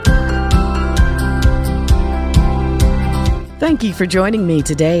Thank you for joining me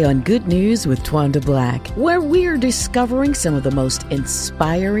today on Good News with Twanda Black, where we're discovering some of the most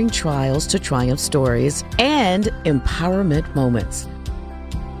inspiring trials to triumph stories and empowerment moments.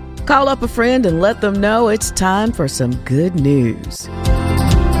 Call up a friend and let them know it's time for some good news.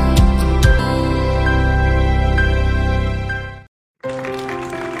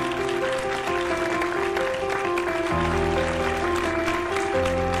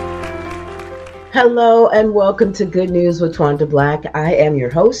 Hello and welcome to Good News with Twanda Black. I am your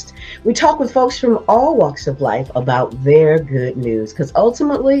host. We talk with folks from all walks of life about their good news, because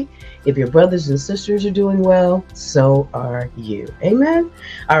ultimately, if your brothers and sisters are doing well, so are you. Amen?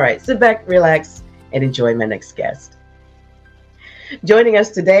 All right, sit back, relax, and enjoy my next guest. Joining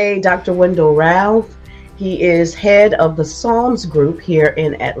us today, Dr. Wendell Ralph. He is head of the Psalms Group here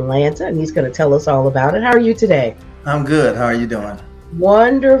in Atlanta, and he's going to tell us all about it. How are you today? I'm good. How are you doing?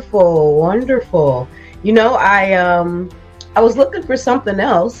 Wonderful, wonderful. You know, I was looking for something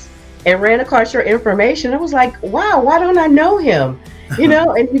else and ran across your information. I was like, wow, why don't I know him? You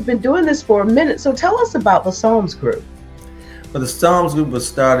know, and you've been doing this for a minute. So tell us about the Psalms Group. Well, the Psalms Group was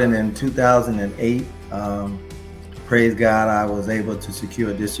started in 2008. Praise God, I was able to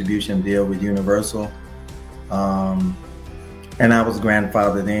secure a distribution deal with Universal. And I was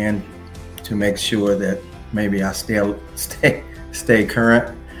grandfathered in to make sure that maybe I stay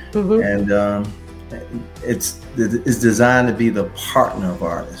current. Mm-hmm. And it's designed to be the partner of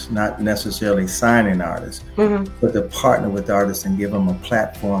artists, not necessarily signing artists, mm-hmm. but to partner with artists and give them a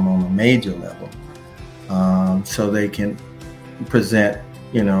platform on a major level, so they can present,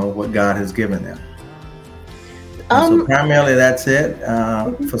 you know, what God has given them. So primarily that's it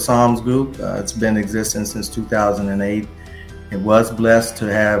mm-hmm. for Psalms Group. It's been existing since 2008. It was blessed to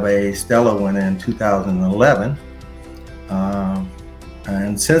have a stellar winner in 2011.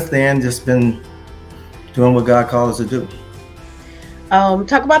 And since then, just been doing what God called us to do.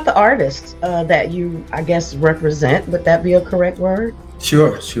 Talk about the artists that you, I guess, represent. Would that be a correct word?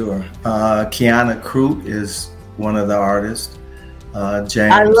 Sure. Kiana Crute is one of the artists.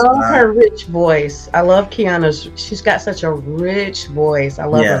 James. I love her rich voice. I love Kiana's. She's got such a rich voice. I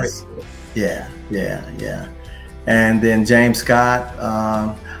love her rich voice. Yeah. And then James Scott.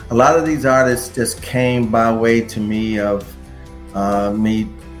 A lot of these artists just came by way to me of me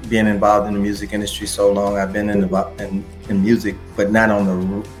being involved in the music industry so long. I've been in music, but not on the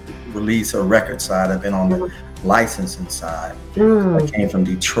release or record side. I've been on the licensing side. I came from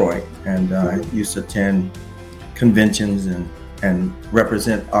Detroit and used to attend conventions and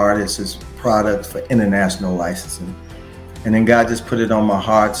represent artists as products for international licensing. And then God just put it on my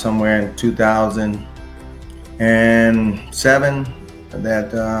heart somewhere in 2007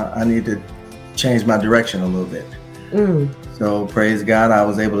 that I need to change my direction a little bit. So praise God, I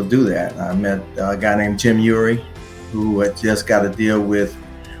was able to do that. I met a guy named Jim Urey, who had just got a deal with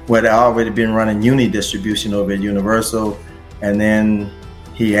what had already been running uni distribution over at Universal. And then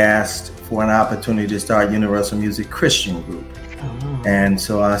he asked for an opportunity to start Universal Music Christian Group. And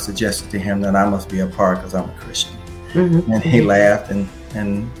so I suggested to him that I must be a part because I'm a Christian. Mm-hmm. And he laughed and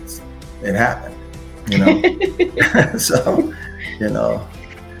it happened, you know.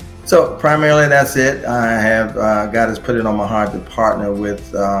 So primarily that's it. I have, God has put it on my heart to partner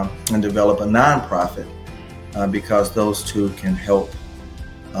with and develop a nonprofit because those two can help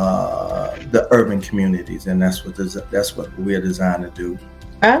the urban communities, and that's what we're designed to do.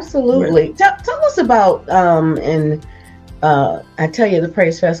 Absolutely. Tell us about I tell you, the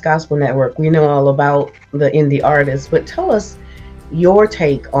Praise Fest Gospel Network, we know all about the indie artists, but tell us your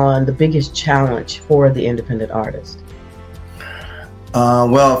take on the biggest challenge for the independent artist.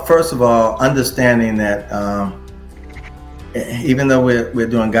 Well, first of all, understanding that even though we're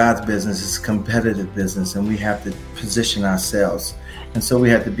doing God's business, it's competitive business, and we have to position ourselves. And so we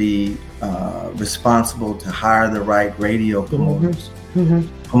have to be responsible to hire the right radio promoters, mm-hmm.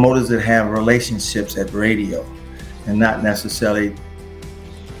 promoters that have relationships at radio and not necessarily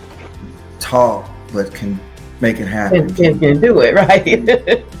talk, but can make it happen. Can do it,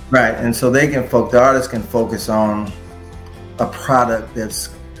 right? Right, and so the artists can focus on a product that's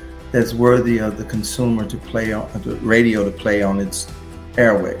worthy of the consumer to play on, the radio to play on its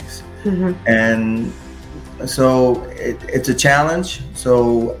airways. Mm-hmm. And so it's a challenge.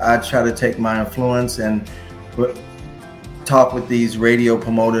 So I try to take my influence and talk with these radio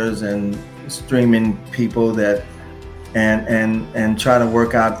promoters and streaming people and try to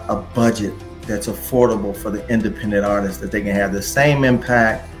work out a budget that's affordable for the independent artists, that they can have the same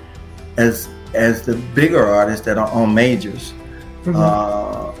impact as the bigger artists that are on majors. Mm-hmm.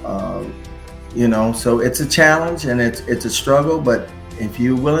 So it's a challenge and it's a struggle, but if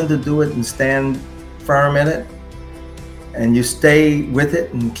you're willing to do it and stand firm in it, and you stay with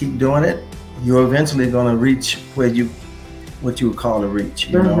it and keep doing it, you're eventually going to reach what you would call a reach,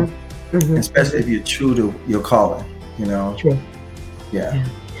 you know, especially if you're true to your calling, you know. True. Yeah.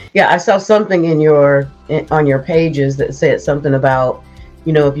 Yeah, I saw something on your pages that said something about,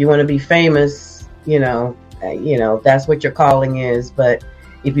 you know, if you want to be famous, you know, that's what your calling is. But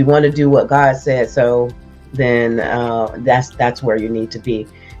if you want to do what God said, so then that's where you need to be.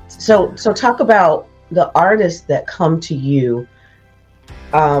 So talk about the artists that come to you.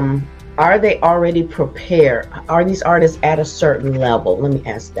 Are they already prepared? Are these artists at a certain level? Let me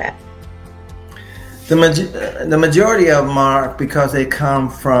ask that. The majority of them are, because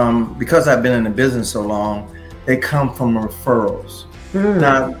I've been in the business so long, they come from referrals.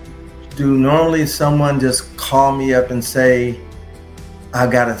 Now, do normally someone just call me up and say, I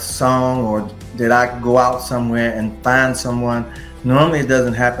got a song, or did I go out somewhere and find someone? Normally it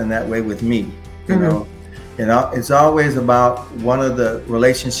doesn't happen that way with me, you know. It's always about one of the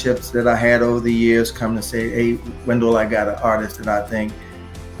relationships that I had over the years come to say, hey, Wendell, I got an artist that I think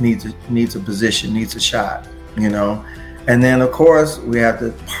needs a position, needs a shot, you know. And then of course we have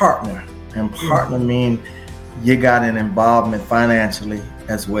to partner, and partner mean you got an involvement financially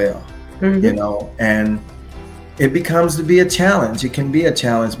as well, you know, and it becomes to be a challenge. It can be a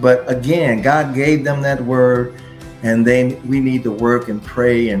challenge, but again, God gave them that word, and we need to work and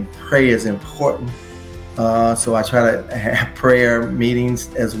pray is important. So I try to have prayer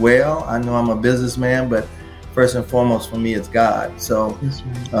meetings as well. I know I'm a businessman, but first and foremost for me, it's God. So,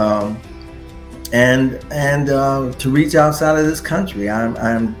 to reach outside of this country,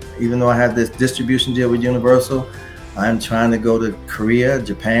 I'm even though I have this distribution deal with Universal, I'm trying to go to Korea,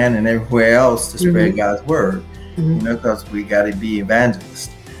 Japan, and everywhere else to spread God's word. You know, because we got to be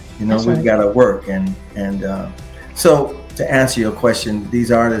evangelists. You know, we've got to work, and so to answer your question,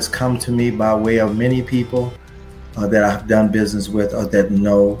 these artists come to me by way of many people that I've done business with, or that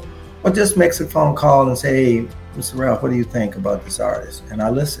know, or just makes a phone call and say, hey, Mr. Ralph, what do you think about this artist? And I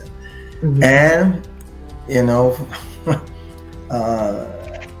listen. And, you know,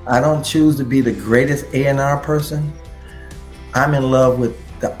 I don't choose to be the greatest A&R person. I'm in love with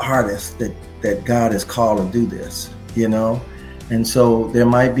the artist that God has called to do this, you know? And so there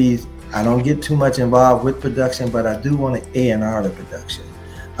might be, I don't get too much involved with production, but I do want to A&R the production.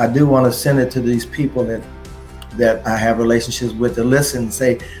 I do want to send it to these people that I have relationships with to listen and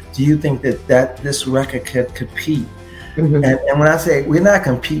say, do you think that this record could compete? And when I say, we're not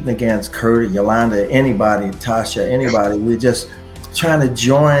competing against Kurt, Yolanda, anybody, Tasha, anybody, we're just trying to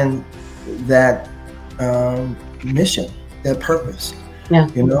join that mission, that purpose,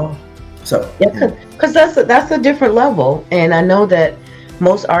 you know? So, because that's a different level. And I know that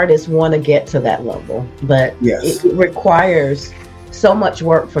most artists want to get to that level, but it requires so much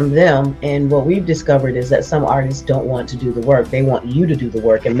work from them. And what we've discovered is that some artists don't want to do the work. They want you to do the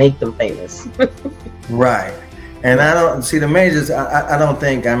work and make them famous. Right. And I don't see the majors. I don't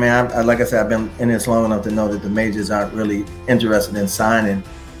think, I mean, like I said, I've been in this long enough to know that the majors aren't really interested in signing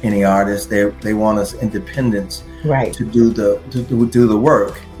any artists. They want us independents, right, to do the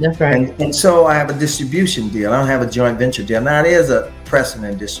work. That's right. And so I have a distribution deal. I don't have a joint venture deal. Now it is a pressing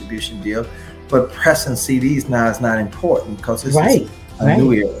and distribution deal, but pressing CDs now is not important because this is a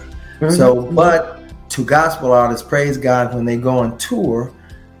new era. So, but to gospel artists, praise God, when they go on tour,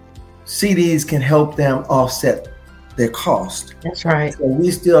 CDs can help them offset their cost. That's right. So we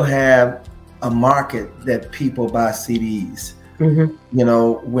still have a market that people buy CDs, you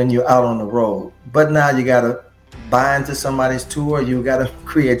know, when you're out on the road. But now you got to buy into somebody's tour, you got to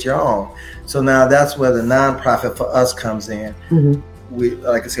create your own. So now that's where the nonprofit for us comes in. We,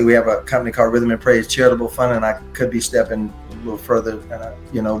 like I say, we have a company called Rhythm and Praise Charitable Fund, and I could be stepping a little further,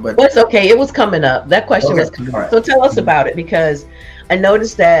 you know, but it's okay. It was coming up. That question was coming up. So tell us about it, because I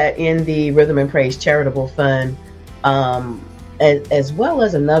noticed that in the Rhythm and Praise Charitable Fund, as well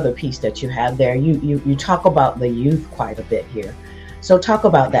as another piece that you have there, you talk about the youth quite a bit here. So talk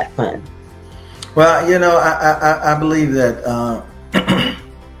about that fund. Well, you know, I believe that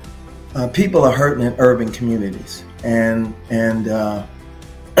people are hurting in urban communities, and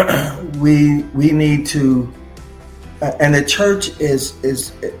we need to, and the church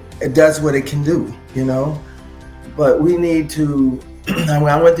it does what it can do, you know, but we need to. I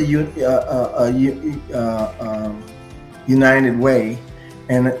went to United Way,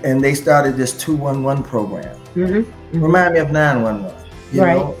 and they started this 211 program. Remind me of 911. You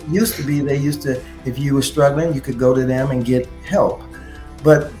know, used to be, they used to, if you were struggling, you could go to them and get help.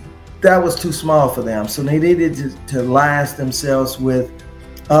 But that was too small for them. So they needed to alliance themselves with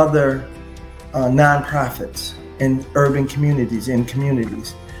other nonprofits in urban communities,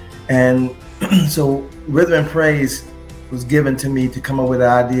 And so Rhythm and Praise was given to me to come up with an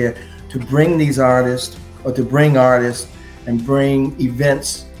idea to bring these artists, or to bring artists and bring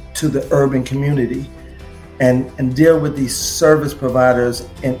events to the urban community, and deal with these service providers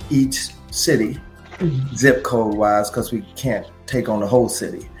in each city, zip code wise, because we can't take on the whole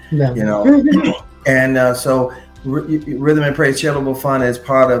city, you know. And so Rhythm and Praise Charitable Fund is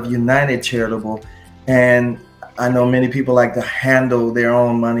part of United Charitable, and I know many people like to handle their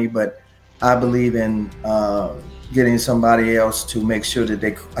own money, but I believe in getting somebody else to make sure that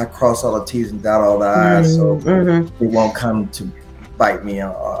I cross all the T's and dot all the I's, so it won't come to bite me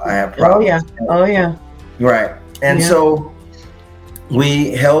or I have problems. Oh yeah. Right. And so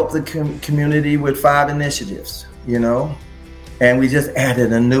we help the community with 5 initiatives, you know, and we just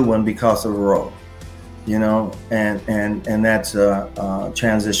added a new one because of Roe, you know, and that's a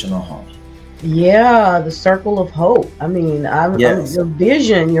transitional home. Yeah, the Circle of Hope. I mean,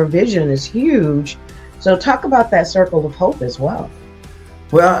 your vision is huge. So talk about that Circle of Hope as well.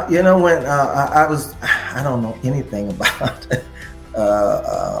 Well, you know, when I don't know anything about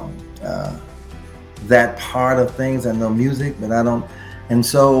that part of things. I know music, but I don't. And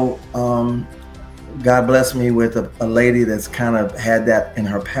so God blessed me with a lady that's kind of had that in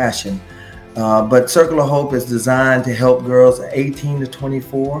her passion. But Circle of Hope is designed to help girls 18 to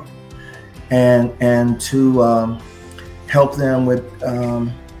 24 and to help them with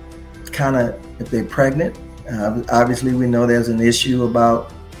kind of if they're pregnant. Obviously, we know there's an issue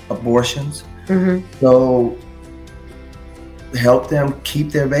about abortions. So help them keep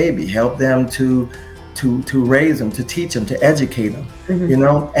their baby, help them to raise them, to teach them, to educate them, you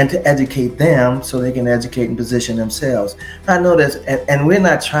know, and to educate them so they can educate and position themselves. I know this, and we're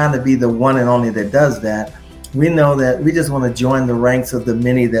not trying to be the one and only that does that. We know that we just want to join the ranks of the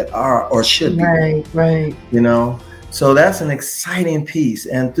many that are or should be. Right. You know, so that's an exciting piece.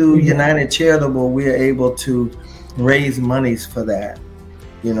 And through United Charitable, we're able to raise monies for that,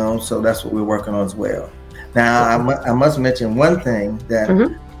 you know, so that's what we're working on as well. Now, I must mention one thing that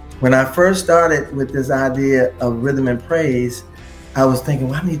when I first started with this idea of Rhythm and Praise, I was thinking,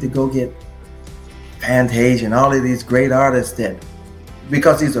 well, I need to go get Fantasia and all of these great artists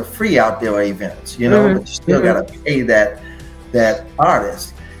because these are free outdoor events, you know, but you still got to pay that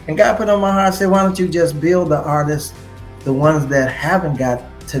artist. And God put on my heart, said, why don't you just build the artists, the ones that haven't got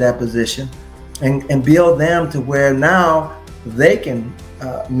to that position, and build them to where now they can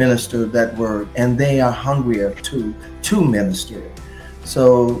minister that word, and they are hungrier to minister it.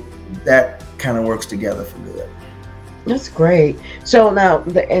 So that kind of works together for good. That's great. So now,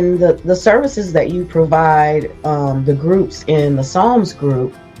 the services that you provide, the groups in the Psalms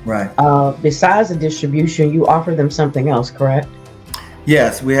group, right? Besides the distribution, you offer them something else, correct?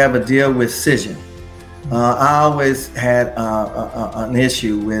 Yes, we have a deal with Cision. I always had an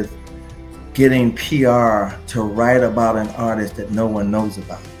issue with getting PR to write about an artist that no one knows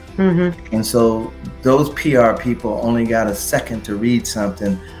about. And so those PR people only got a second to read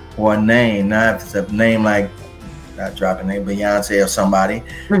something or a name. Now if it's a name like, not dropping name, Beyonce or somebody,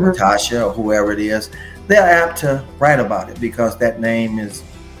 or Tasha or whoever it is, they're apt to write about it because that name is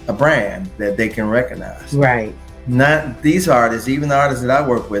a brand that they can recognize. Right. Not these artists, even the artists that I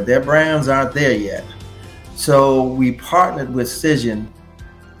work with, their brands aren't there yet. So we partnered with Cision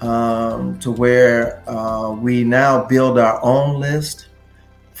to where we now build our own list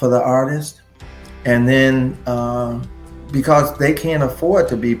for the artist, and then because they can't afford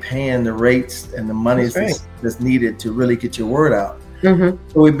to be paying the rates and the money that's needed to really get your word out. So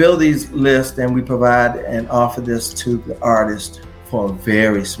we build these lists and we provide and offer this to the artist for a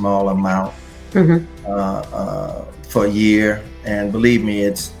very small amount for a year, and believe me,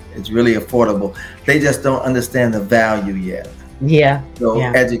 it's really affordable. They just don't understand the value yet. So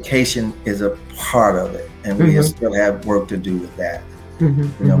education is a part of it, and we still have work to do with that.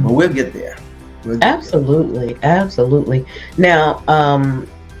 You know, but we'll get there. Absolutely. Now,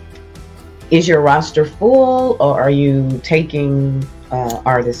 is your roster full, or are you taking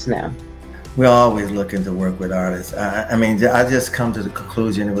artists now? We're always looking to work with artists. I mean, I just come to the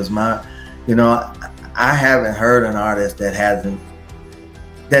conclusion it was I haven't heard an artist that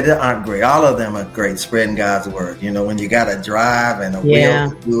aren't great. All of them are great, spreading God's word. You know, when you got a drive and a will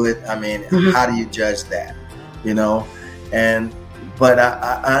to do it, I mean, how do you judge that? You know, but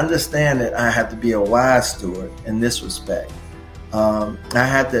I understand that I have to be a wise steward in this respect. I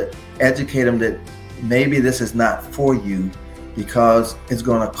have to educate them that maybe this is not for you because it's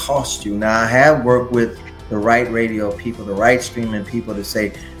going to cost you. Now, I have worked with the right radio people, the right streaming people to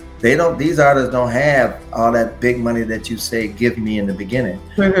say, these artists don't have all that big money that you say, give me in the beginning,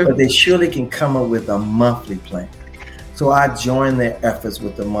 but they surely can come up with a monthly plan. So I join their efforts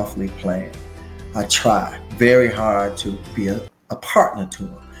with the monthly plan. I try very hard to be a partner to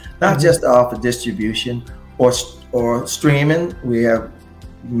them, not just to offer distribution or streaming. We have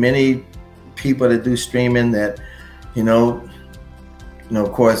many people that do streaming that,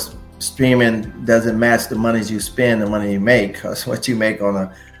 of course, streaming doesn't match the money you spend, the money you make, because what you make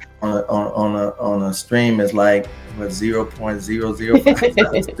on a stream is like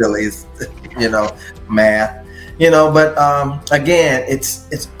 0.005 still is, math. But again,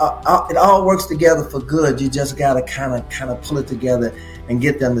 it all works together for good. You just gotta kind of pull it together and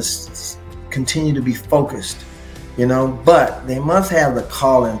get them to continue to be focused. But they must have the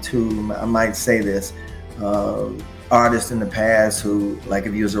calling to, I might say this, artists in the past who, like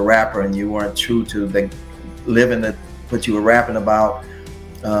if you was a rapper and you weren't true to what you were rapping about,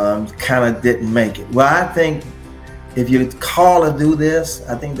 kind of didn't make it. Well, I think if you call to do this,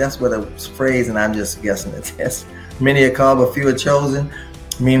 I think that's what a phrase, and I'm just guessing at this. Many are called, but few are chosen.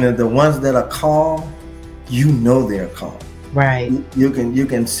 Meaning the ones that are called, they're called. Right. You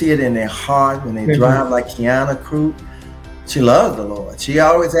can see it in their heart when they drive, like Kiana Crew. She loves the Lord. She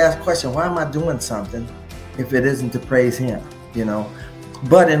always asks the question, why am I doing something if it isn't to praise Him?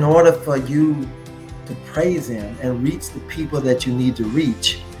 But in order for you to praise Him and reach the people that you need to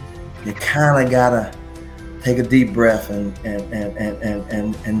reach, you kind of gotta take a deep breath and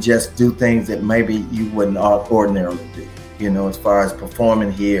just do things that maybe you wouldn't ordinarily do. As far as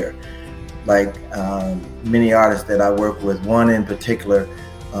performing here, like many artists that I work with, one in particular,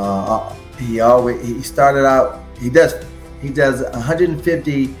 he started out. He does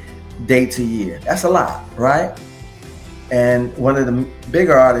 150 dates a year. That's a lot, right? And one of the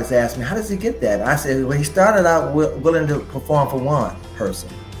bigger artists asked me, how does he get that? I said, well, he started out willing to perform for one person.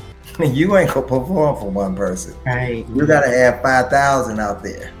 You ain't gonna perform for one person. Right. You gotta have 5,000 out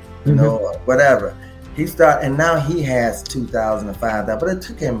there, whatever. And now he has 2,000 or 5,000, but it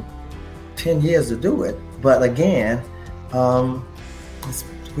took him 10 years to do it. But again, it's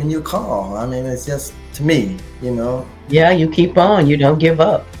when you call, it's just, to me, Yeah, you keep on. You don't give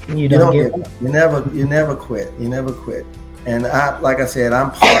up. You don't give up. You never quit. You never quit. And like I said,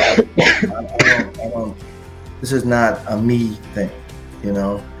 I'm part of it. I don't, this is not a me thing,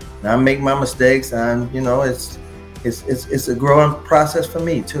 I make my mistakes, and it's a growing process for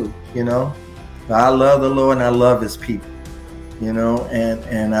me too. But I love the Lord and I love His people.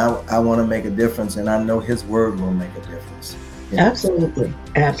 And I want to make a difference, and I know His word will make a difference. Absolutely.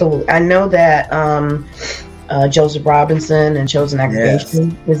 I know that Joseph Robinson and Chosen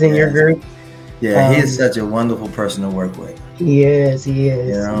Aggregation is in your group. Yeah, he is such a wonderful person to work with. He is.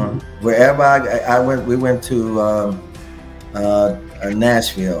 Wherever I went, we went to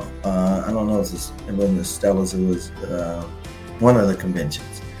Nashville. I don't know if it wasn't the Stellas, it was one of the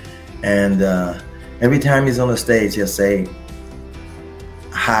conventions. And every time he's on the stage, he'll say,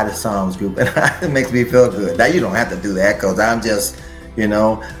 hi to Psalms Group, and it makes me feel good. Now, you don't have to do that, because I'm just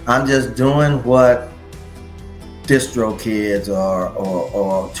doing what DistroKids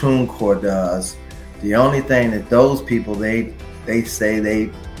or TuneCore does. The only thing that those people, they say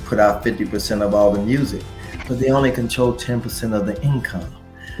they put out 50% of all the music, but they only control 10% of the income.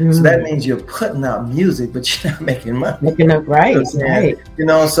 Mm-hmm. So that means you're putting out music, but you're not making money. Making up, right? Right.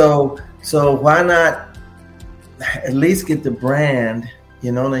 So why not at least get the brand?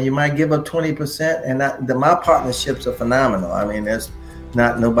 Now you might give up 20%, and my partnerships are phenomenal. There's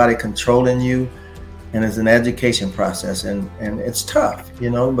not nobody controlling you, and it's an education process, and it's tough,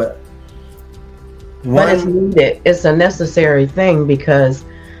 but it's needed. It's a necessary thing, because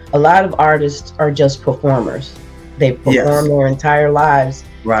a lot of artists are just performers. They perform their entire lives,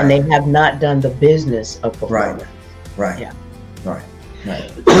 and they have not done the business of performing. Right. Yeah. Right.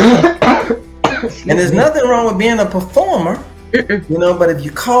 And there's nothing wrong with being a performer. But if you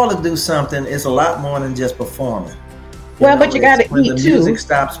call to do something, it's a lot more than just performing. But you got to eat too. When the music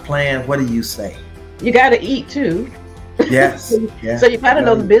stops playing, what do you say? You got to eat too. Yes. So you got to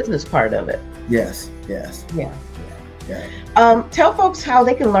know the business part of it. Yes. Yeah. Tell folks how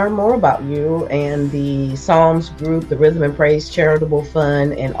they can learn more about you and the Psalms Group, the Rhythm and Praise Charitable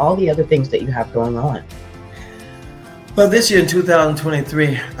Fund, and all the other things that you have going on. Well, this year in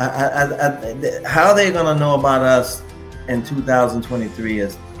 2023, how they're going to know about us in 2023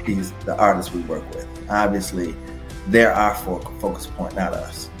 is the artists we work with. Obviously, they're our focus point, not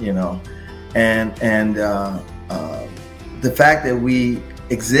us. And the fact that we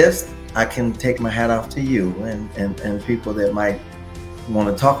exist, I can take my hat off to you and people that might want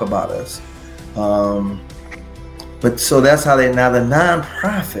to talk about us. But so that's how the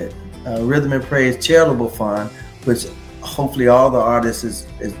nonprofit Rhythm and Praise Charitable Fund, which hopefully all the artists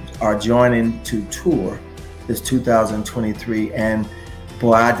are joining to tour, is 2023, and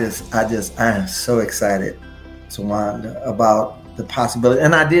boy, I am so excited, Tawanda, about the possibility.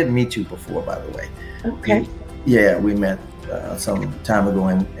 And I did meet you before, by the way. Okay. We met some time ago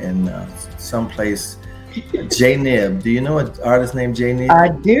in some place. Jay Nib. Do you know an artist named Jay Nib? I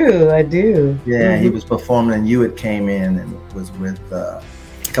do. Yeah, he was performing, and you had came in and was with a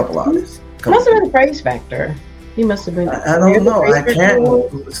couple artists. Must have been a Praise Factor. He must have been. I don't know.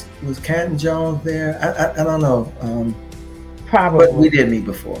 Was Canton Jones there? I don't know. Probably. But we did meet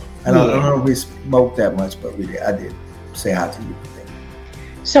before. I don't know if we spoke that much, but we did. I did say hi to you.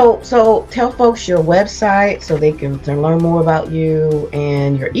 So tell folks your website so they can learn more about you,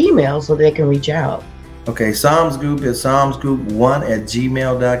 and your email so they can reach out. Okay, Psalms Group is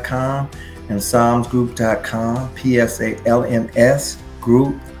psalmsgroup1@gmail.com and psalmsgroup.com, PSALMS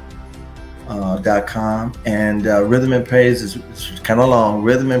group.com, and Rhythm and Praise is kind of long,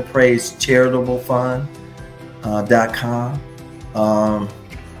 Rhythm and Praise Charitable Fund.com.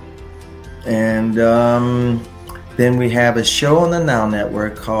 Then we have a show on the Now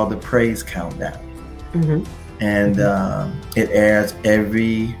Network called The Praise Countdown. Mm-hmm. And it airs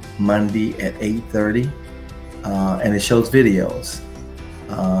every Monday at 8:30, and it shows videos.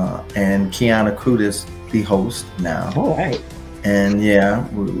 And Kiana Crudis, the host now. All right. And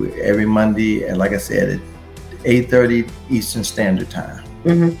we every Monday, and like I said, at 8:30 Eastern Standard Time.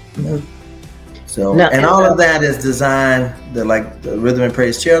 Mm-hmm. Mm-hmm. So, and all of that is designed, the Rhythm and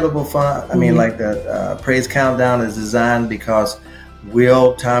Praise Charitable Fund. I mean, like the Praise Countdown is designed because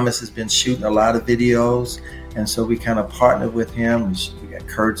Will Thomas has been shooting a lot of videos. And so we kind of partnered with him. We got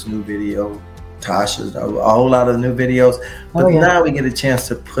Kurt's new video, Tasha's, a whole lot of new videos. But now we get a chance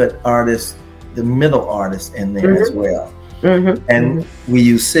to put artists, the middle artists, in there as well. Mm-hmm. And we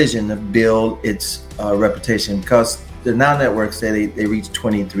use Cision to build its reputation, because the Now Network said they reach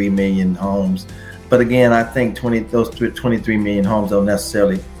 23 million homes. But again, I think those 23 million homes don't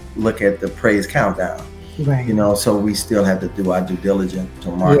necessarily look at the Praise Countdown. Right. So we still have to do our due diligence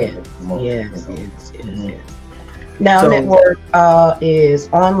to market it. Yes. Now Network is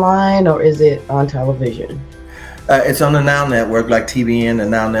online, or is it on television? It's on the Now Network, like TBN, the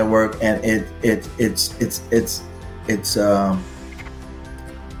Now Network, and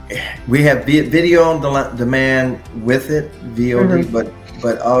we have video on demand with it, VOD,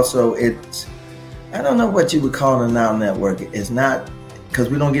 but also it's, I don't know what you would call the Now Network. It's not, because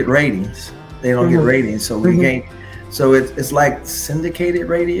we don't get ratings. They don't get ratings, so we can't. So it's like syndicated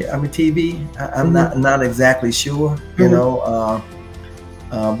radio. I mean TV. I'm not exactly sure, but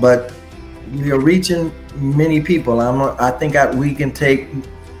we are reaching many people. I think we can take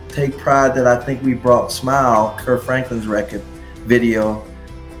pride that I think we brought Smile, Kirk Franklin's record video,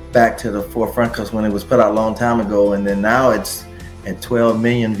 back to the forefront, because when it was put out a long time ago, and then now it's at 12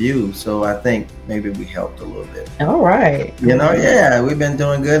 million views. So I think maybe we helped a little bit. All right. We've been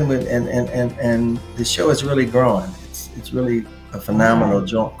doing good with, and the show is really growing. It's really a phenomenal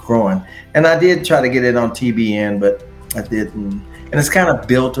growing. And I did try to get it on TBN, but I didn't. And it's kind of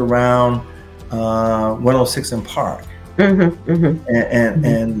built around 106 in Park. And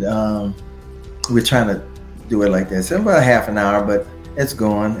we're trying to do it like this. It's about half an hour, but it's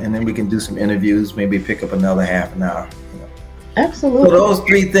going. And then we can do some interviews, maybe pick up another half an hour. Absolutely. So those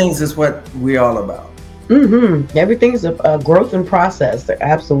three things is what we're all about. Everything's a growth and process.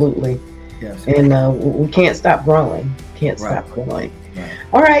 Absolutely. Yes. And we can't stop growing. Stop growing. Right.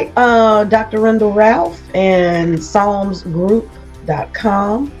 All right. Dr. Rendell Ralph, and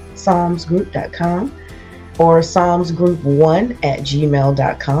psalmsgroup.com, or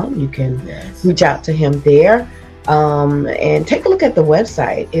psalmsgroup1@gmail.com. You can reach out to him there. And take a look at the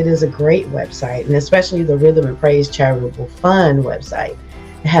website. It is a great website, and especially the Rhythm and Praise Charitable Fund website.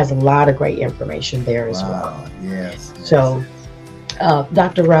 It has a lot of great information there as well. Yes. So,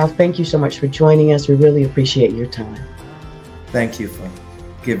 Dr. Ralph, thank you so much for joining us. We really appreciate your time. Thank you for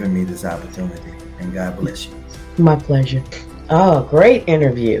giving me this opportunity, and God bless you. My pleasure. Oh, great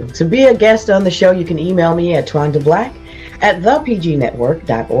interview. To be a guest on the show, you can email me at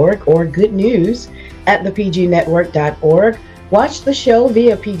twandablack@thepgnetwork.org or goodnews@thepgnetwork.org. Watch the show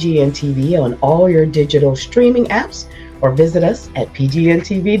via PGN TV on all your digital streaming apps, or visit us at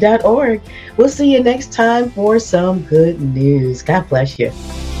pgntv.org. We'll see you next time for some good news. God bless you.